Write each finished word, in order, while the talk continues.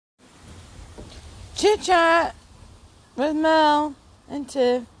chit chat with Mel and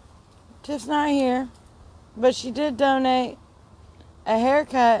Tiff. Tiff's not here, but she did donate a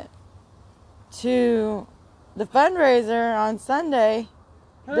haircut to the fundraiser on Sunday.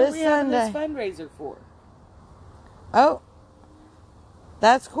 Who are we having this fundraiser for? Oh,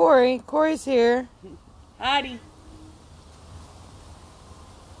 that's Corey. Corey's here. Heidi.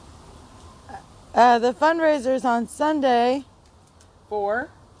 The fundraiser's on Sunday. For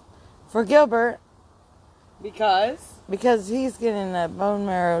Gilbert. Because he's getting a bone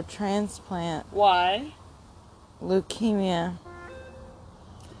marrow transplant. Why? Leukemia.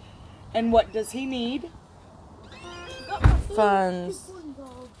 And what does he need? Funds.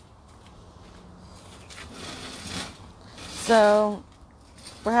 So,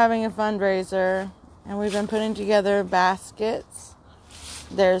 we're having a fundraiser, and we've been putting together baskets.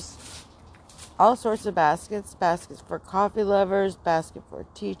 There's all sorts of baskets. Baskets for coffee lovers, basket for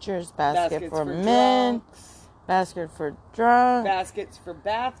teachers, basket for men, drunks, basket for drunks. baskets for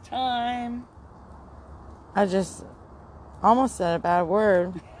bath time. I just almost said a bad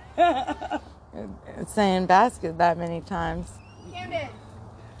word. Saying basket that many times. Camden,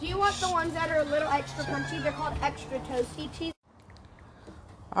 do you want the ones that are a little extra crunchy? They're called extra toasty cheese.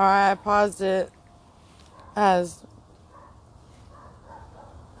 Alright, I paused it as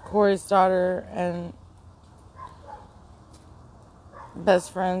Corey's daughter and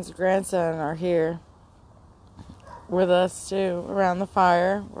best friend's grandson are here with us too, around the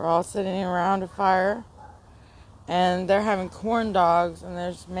fire. We're all sitting around a fire, and they're having corn dogs, and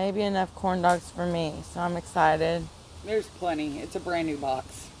there's maybe enough corn dogs for me, so I'm excited. There's plenty. It's a brand new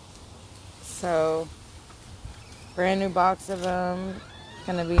box. So, brand new box of them.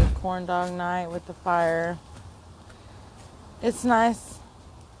 Gonna be corn dog night with the fire. It's nice.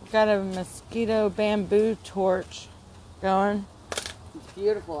 Got a mosquito bamboo torch going. It's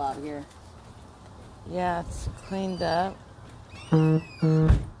beautiful out here. Yeah, it's cleaned up.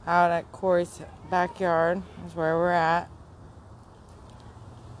 Out at Corey's backyard is where we're at.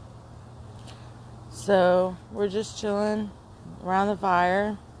 So we're just chilling around the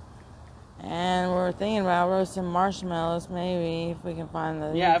fire, and we're thinking about roasting marshmallows, maybe if we can find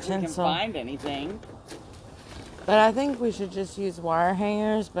the Yeah, if we utensil. can find anything. But I think we should just use wire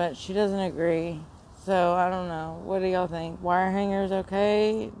hangers, but she doesn't agree. So I don't know. What do y'all think? Wire hangers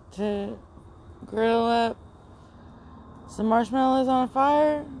okay to grill up some marshmallows on a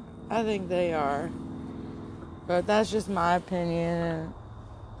fire? I think they are. But that's just my opinion.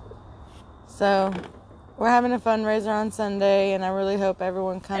 So we're having a fundraiser on Sunday, and I really hope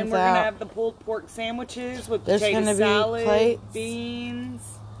everyone comes out. And we're going to have the pulled pork sandwiches with There's potato gonna be salad, plates. beans.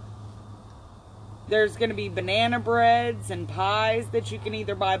 There's going to be banana breads and pies that you can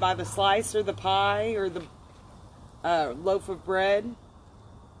either buy by the slice or the pie or the loaf of bread.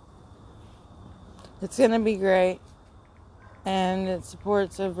 It's going to be great. And it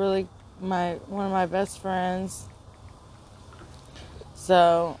supports one of my best friends.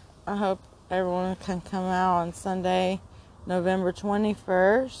 So I hope everyone can come out on Sunday, November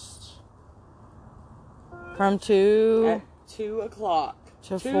 21st from 2 At 2 o'clock.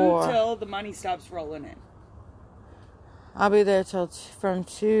 to 2 4. till the money stops rolling in. I'll be there from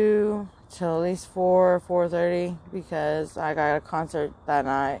 2 till at least 4 or 4:30 because I got a concert that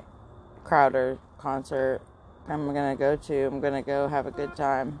night. Crowder concert I'm going to go to. I'm going to go have a good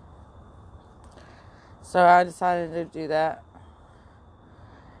time. So I decided to do that.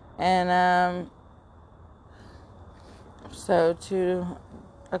 And so 2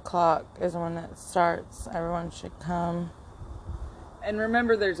 o'clock is when it starts. Everyone should come. And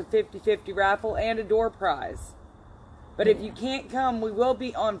remember, there's a 50-50 raffle and a door prize. But if you can't come, we will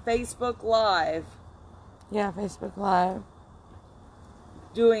be on Facebook Live. Yeah, Facebook Live.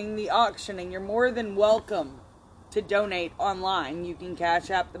 Doing the auctioning. You're more than welcome to donate online. You can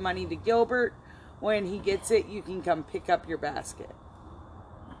cash out the money to Gilbert. When he gets it, you can come pick up your basket.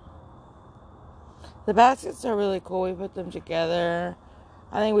 The baskets are really cool. We put them together.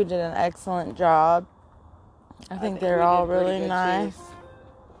 I think we did an excellent job. I think they're all really nice.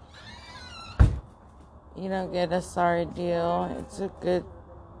 You don't get a sorry deal. It's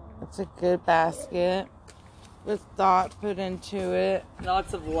a good basket with thought put into it.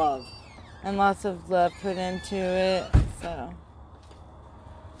 Lots of love. And lots of love put into it. So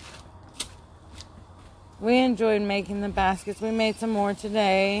we enjoyed making the baskets. We made some more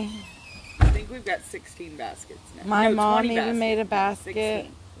today. I think we've got 16 baskets now. My mom 20 even made a basket.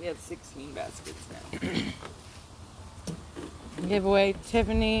 16. We have 16 baskets now. Giveaway.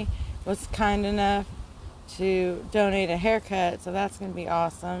 Tiffany was kind enough to donate a haircut, so that's going to be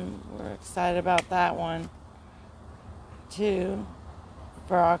awesome. We're excited about that one too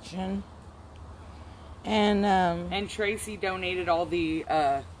for auction. And Tracy donated all the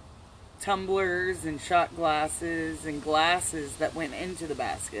tumblers and shot glasses and glasses that went into the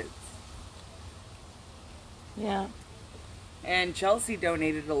baskets. Yeah. And Chelsea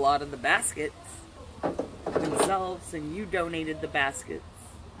donated a lot of the baskets themselves, and you donated the baskets.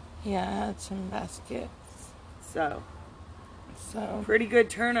 Yeah, I had some baskets. So, So, pretty good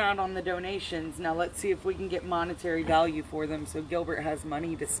turnout on the donations. Now let's see if we can get monetary value for them so Gilbert has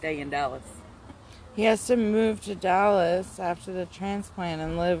money to stay in Dallas. he has to move to Dallas after the transplant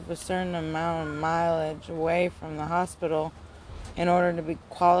and live a certain amount of mileage away from the hospital in order to be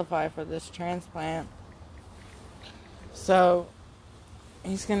qualified for this transplant. So,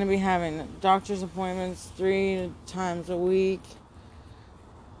 he's going to be having doctor's appointments 3 times a week.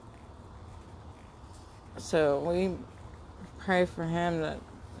 So, we pray for him that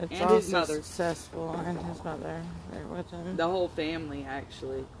it's And also his mother. successful. And his mother. They're with him. The whole family,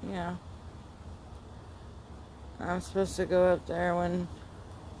 actually. Yeah. I'm supposed to go up there when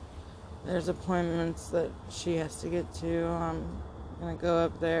there's appointments that she has to get to. I'm going to go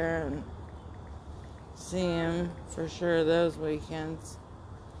up there and see him for sure those weekends.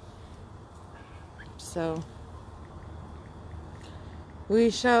 So,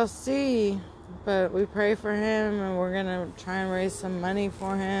 we shall see. But we pray for him, and we're going to try and raise some money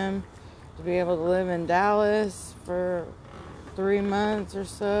for him to be able to live in Dallas for 3 months or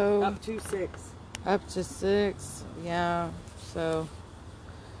so. Up to 6. Up to 6, yeah. So,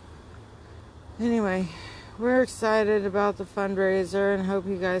 anyway, we're excited about the fundraiser and hope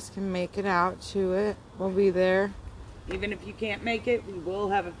you guys can make it out to it. We'll be there. Even if you can't make it, we will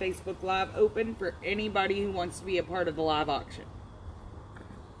have a Facebook Live open for anybody who wants to be a part of the live auction.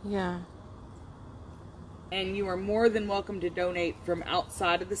 Yeah. And you are more than welcome to donate from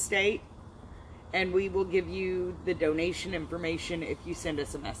outside of the state. And we will give you the donation information if you send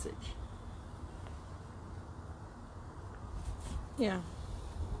us a message. Yeah.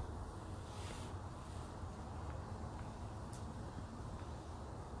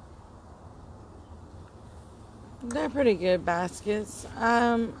 They're pretty good baskets.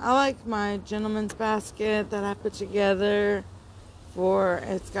 I like my gentleman's basket that I put together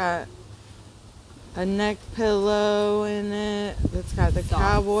it's got a neck pillow in it. It's got the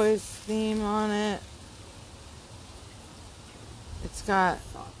Cowboys theme on it. It's got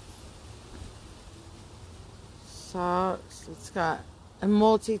socks. It's got a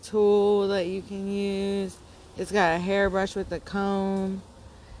multi-tool that you can use. It's got a hairbrush with a comb.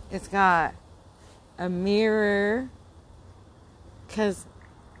 It's got a mirror. Because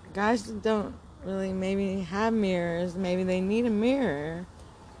guys don't really maybe have mirrors. Maybe they need a mirror.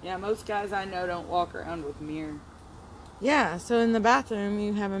 Yeah, most guys I know don't walk around with a mirror. Yeah, so in the bathroom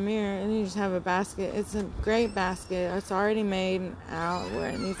you have a mirror and you just have a basket. It's a great basket. It's already made out where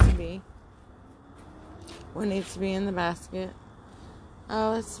it needs to be. What needs to be in the basket.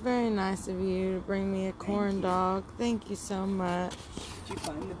 Oh, it's very nice of you to bring me a corn dog. Thank you so much. Did you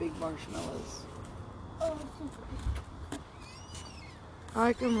find the big marshmallows? I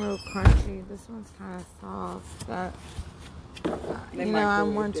like them real crunchy. This one's kind of soft, but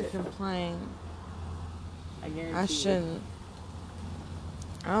I'm one to complain. I guarantee I shouldn't.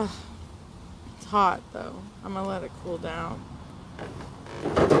 Oh, it's hot though. I'm gonna let it cool down.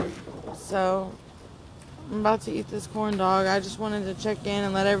 So, I'm about to eat this corn dog. I just wanted to check in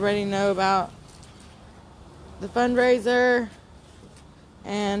and let everybody know about the fundraiser.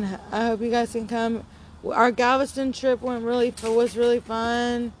 And I hope you guys can come. Our Galveston trip was really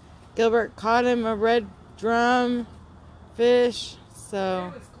fun. Gilbert caught him a red drum fish.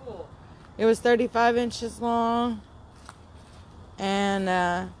 So it was cool. It was 35 inches long.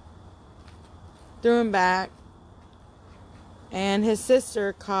 And threw him back. And his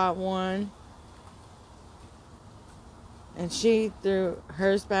sister caught one. And she threw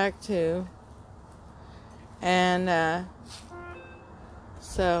hers back too. And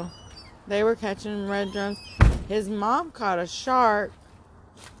so they were catching red drums. His mom caught a shark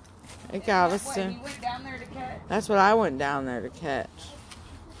at Galveston. You went down there to catch? That's what I went down there to catch.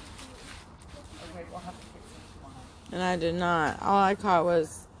 Okay, we'll have to get some tomorrow. And I did not. All I caught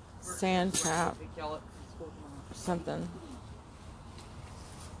was sand trap. Something.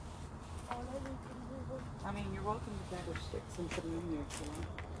 I mean, you're welcome to gather sticks and put them in there if you want.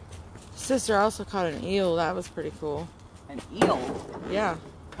 Sister also caught an eel. That was pretty cool. An eel? Yeah.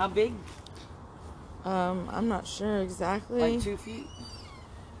 How big? I'm not sure exactly. Like 2 feet?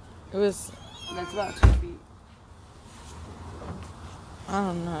 It was, That's about 2 feet. I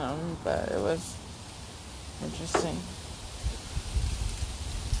don't know, but it was interesting.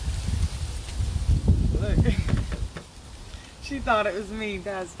 Look. She thought it was me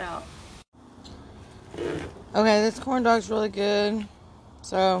passed out. Okay, this corn dog's really good.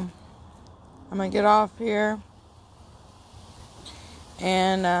 So I'm gonna get off here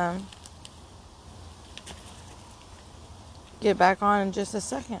and get back on in just a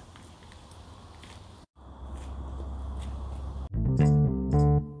second.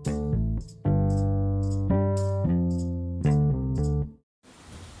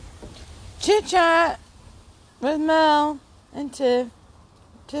 Chit chat with Mel and Tiff.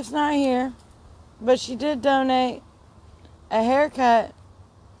 Tiff's not here, but she did donate a haircut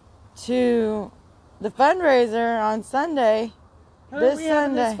to the fundraiser on Sunday. Who This are we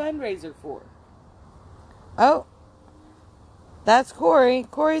having this Sunday. fundraiser for? Oh, that's Corey.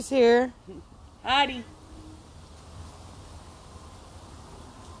 Corey's here. Heidi.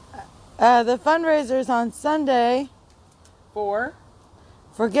 The fundraiser's on Sunday For?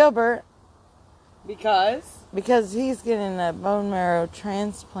 Gilbert Because? he's getting a bone marrow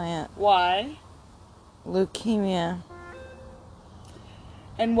transplant. Why? Leukemia.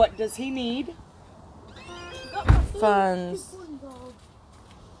 And what does he need? Funds.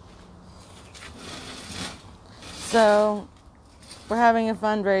 So we're having a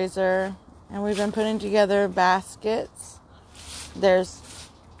fundraiser and we've been putting together baskets. There's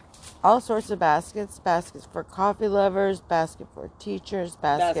all sorts of baskets. Baskets for coffee lovers, basket for teachers,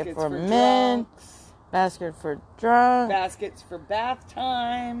 basket for men, drunks, basket for drunk. baskets for bath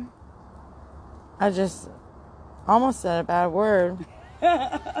time. I just almost said a bad word.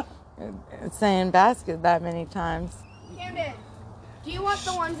 Saying basket that many times. Camden, do you want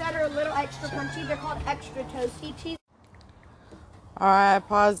the ones that are a little extra crunchy? They're called extra toasty cheese. Alright, I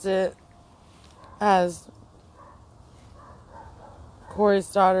paused it as Corey's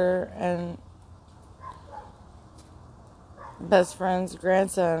daughter and best friend's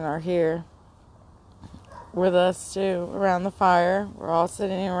grandson are here with us too, around the fire. We're all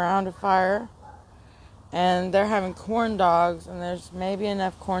sitting around a fire and they're having corn dogs, and there's maybe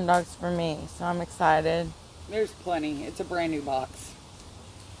enough corn dogs for me, so I'm excited. There's plenty. It's a brand new box.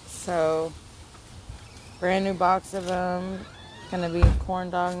 So, brand new box of them. Gonna be corn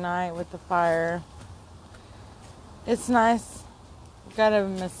dog night with the fire. It's nice. Got a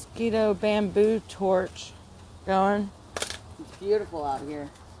mosquito bamboo torch going. It's beautiful out here.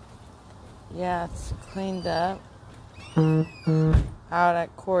 Yeah, it's cleaned up. Out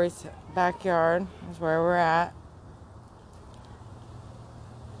at Corey's backyard is where we're at.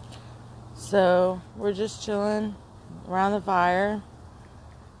 So we're just chilling around the fire,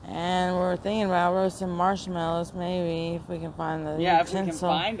 and we're thinking about roasting marshmallows, maybe if we can find the Yeah, if we can utensil.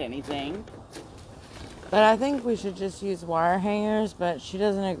 find anything. But I think we should just use wire hangers, but she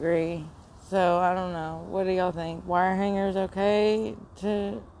doesn't agree. So I don't know. What do y'all think? Wire hangers okay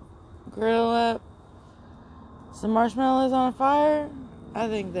to grill up some marshmallows on a fire? I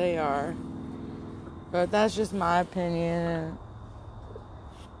think they are. But that's just my opinion.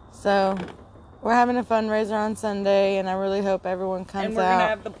 So we're having a fundraiser on Sunday, and I really hope everyone comes out. And we're going to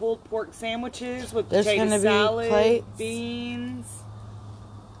have the pulled pork sandwiches with There's potato gonna be salad, plates. beans.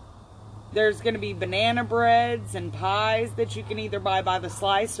 There's going to be banana breads and pies that you can either buy by the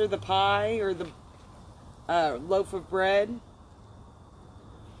slice or the pie or the loaf of bread.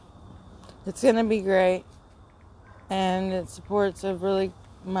 It's gonna be great, and it supports a really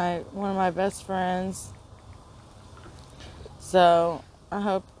one of my best friends. So I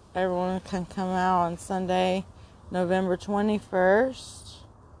hope everyone can come out on Sunday, November 21st,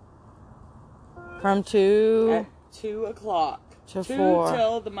 from 2 At 2 o'clock. to 2 4.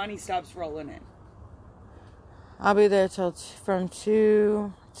 till the money stops rolling in. I'll be there from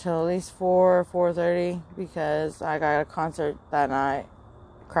 2 till at least 4 or 4:30 because I got a concert that night,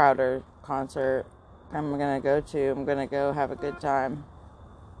 Crowder concert. I'm gonna go have a good time.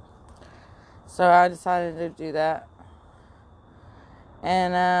 So I decided to do that,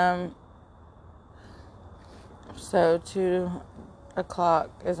 and so 2 o'clock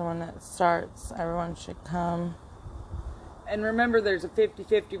is when it starts. Everyone should come. And remember, there's a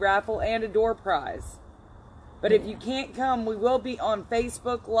 50-50 raffle and a door prize. But if you can't come, we will be on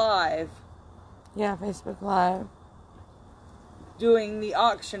Facebook Live Yeah, Facebook Live. doing the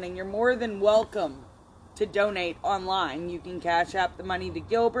auctioning. You're more than welcome to donate online. You can cash app the money to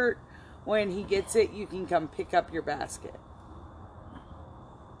Gilbert. When he gets it, you can come pick up your basket.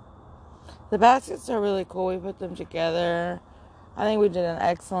 The baskets are really cool. We put them together. I think we did an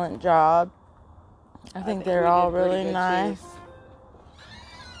excellent job. I think they're we all did pretty really good, nice.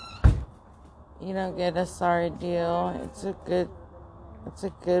 You don't get a sorry deal. It's a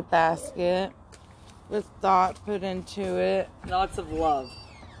good basket with thought put into it Lots of love.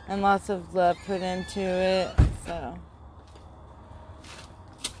 and lots of love put into it. So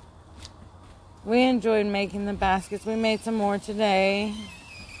we enjoyed making the baskets. We made some more today.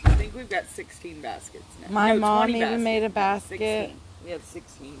 I think we've got 16 baskets now. My No, mom 20 even made a baskets. basket. 16. We have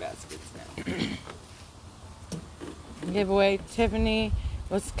 16 baskets now. Giveaway. Tiffany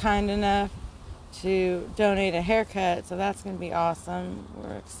was kind enough to donate a haircut, so that's going to be awesome.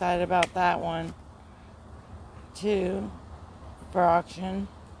 We're excited about that one too for auction.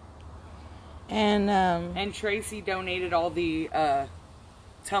 And Tracy donated all the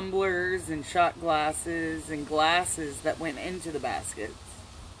tumblers and shot glasses and glasses that went into the baskets.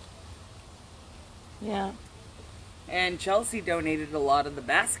 yeah, And Chelsea donated a lot of the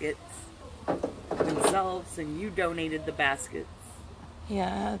baskets themselves, and you donated the baskets. yeah,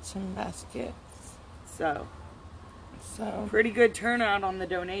 I had some baskets. So, So pretty good turnout on the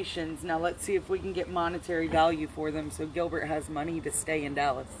donations. Now let's see if we can get monetary value for them so Gilbert has money to stay in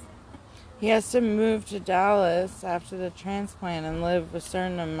Dallas. he has to move to Dallas after the transplant and live a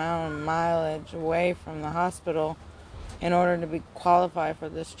certain amount of mileage away from the hospital in order to be qualified for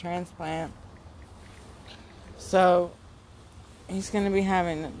this transplant. So he's going to be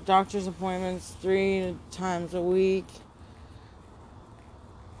having doctor's appointments 3 times a week.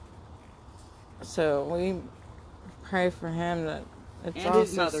 So we pray for him that it's And also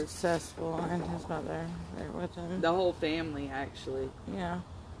his mother. successful, and his mother there with him. The whole family, actually. Yeah.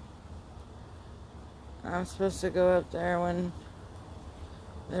 I'm supposed to go up there when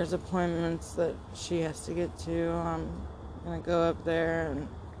there's appointments that she has to get to. I'm going to go up there and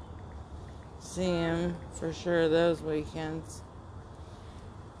see him for sure those weekends.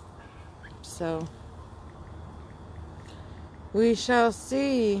 So we shall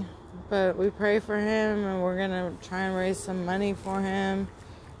see, but we pray for him, and we're going to try and raise some money for him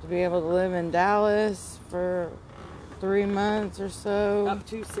to be able to live in Dallas for 3 months or so. Up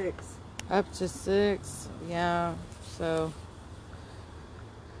to 6. Up to 6, yeah. So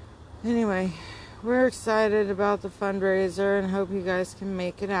anyway, we're excited about the fundraiser and hope you guys can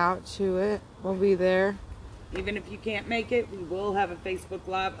make it out to it. We'll be there. Even if you can't make it, we will have a Facebook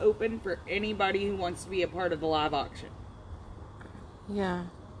Live open for anybody who wants to be a part of the live auction. Yeah.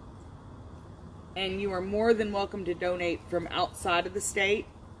 And you are more than welcome to donate from outside of the state,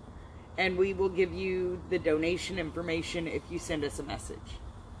 and we will give you the donation information if you send us a message.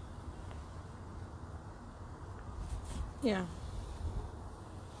 Yeah.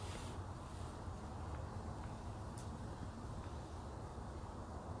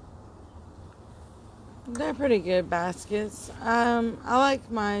 They're pretty good baskets. I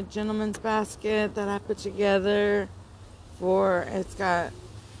like my gentleman's basket that I put together it's got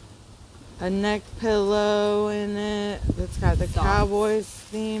a neck pillow in it. It's got the Socks. Cowboys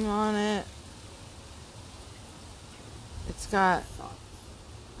theme on it. It's got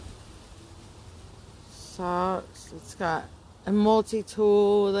socks. It's got a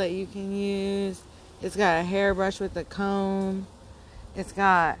multi-tool that you can use. It's got a hairbrush with a comb. It's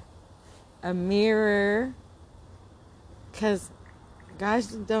got a mirror, because guys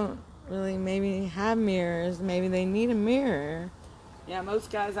don't really maybe have mirrors. Maybe they need a mirror. Yeah, most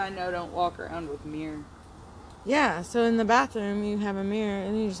guys I know don't walk around with a mirror. Yeah, so in the bathroom you have a mirror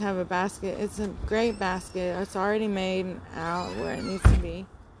and you just have a basket. It's a great basket. It's already made out where it needs to be.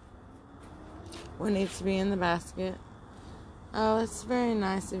 What needs to be in the basket. Oh, it's very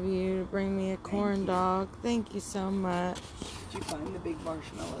nice of you to bring me a corn dog. Thank you so much. Did you find the big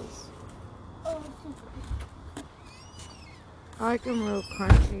marshmallows? I like them real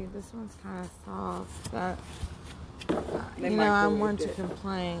crunchy. This one's kind of soft, but I'm one to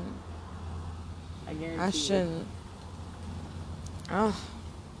complain. I guarantee I shouldn't. Oh,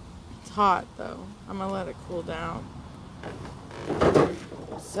 it's hot though. I'm gonna let it cool down.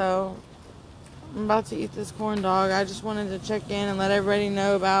 So I'm about to eat this corn dog. I just wanted to check in and let everybody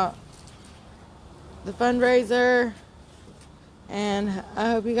know about the fundraiser, and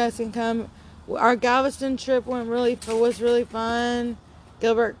I hope you guys can come. Our Galveston trip was really fun.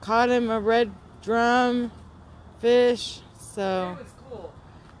 Gilbert caught him a red drum fish, so It was cool.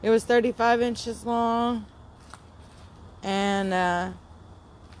 it was 35 inches long, and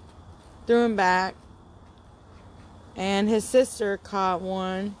threw him back. And his sister caught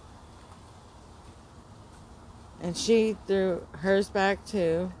one, and she threw hers back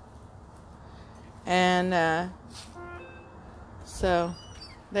too. And so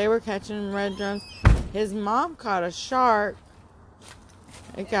they were catching red drums. His mom caught a shark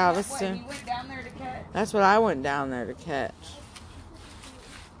at Galveston. You went down there to catch? That's what I went down there to catch.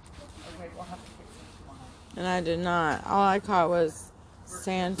 Okay, we'll have to fix it tomorrow. And I did not. All I caught was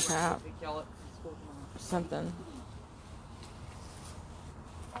sand trap, something.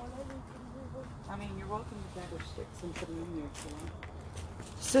 I mean, you're welcome to gather sticks and put them in there if you want.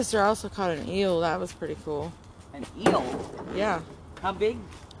 sister also caught an eel. That was pretty cool. An eel? Yeah. How big?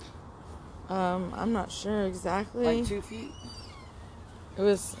 I'm not sure exactly. Like 2 feet? It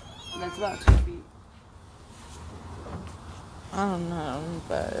was... That's about 2 feet. I don't know,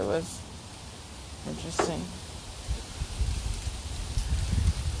 but it was interesting.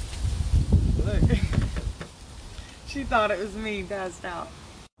 Look. She thought it was me passed out.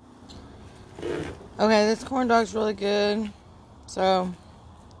 Okay, this corn dog's really good. So,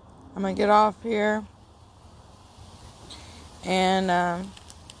 I'm going to get off here. And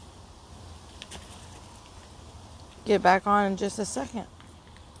get back on in just a second.